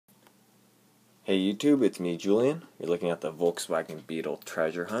Hey YouTube, it's me Julian. You're looking at the Volkswagen Beetle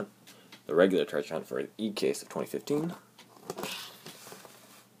treasure hunt, the regular treasure hunt for the E-Case of 2015.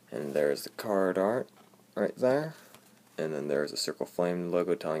 And there's the card art right there. And then there's a circle flame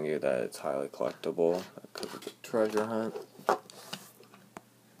logo telling you that it's highly collectible because of the treasure hunt.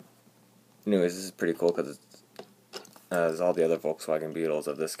 Anyways, this is pretty cool because it's, as all the other Volkswagen Beetles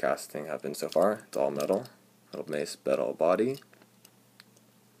of this casting have been so far, it's all metal. Metal body.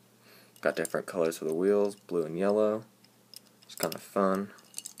 Got different colors for the wheels, blue and yellow. It's kind of fun.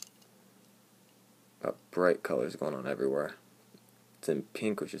 Got bright colors going on everywhere. It's in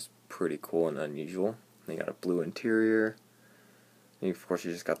pink, which is pretty cool and unusual. Then you got a blue interior. And of course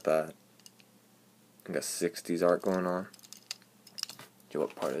you just got that, I guess, 60s art going on.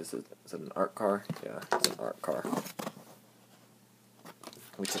 What part is it? Is it an art car? Yeah, it's an art car.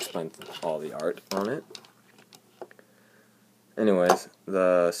 Which explains all the art on it. Anyways,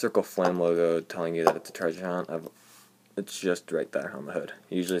 the circle flame logo telling you that it's a treasure hunt, it's just right there on the hood.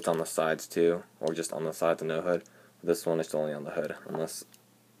 Usually it's on the sides too, or just on the sides and no hood. This one is only on the hood, unless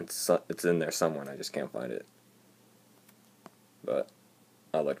it's in there somewhere and I just can't find it. But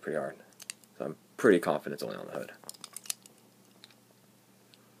I looked pretty hard, so I'm pretty confident it's only on the hood.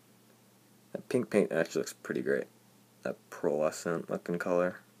 That pink paint actually looks pretty great. That pearlescent looking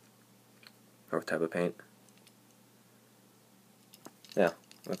color, or type of paint. Yeah,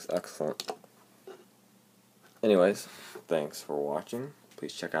 looks excellent. Anyways, thanks for watching.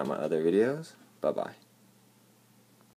 Please check out my other videos. Bye-bye.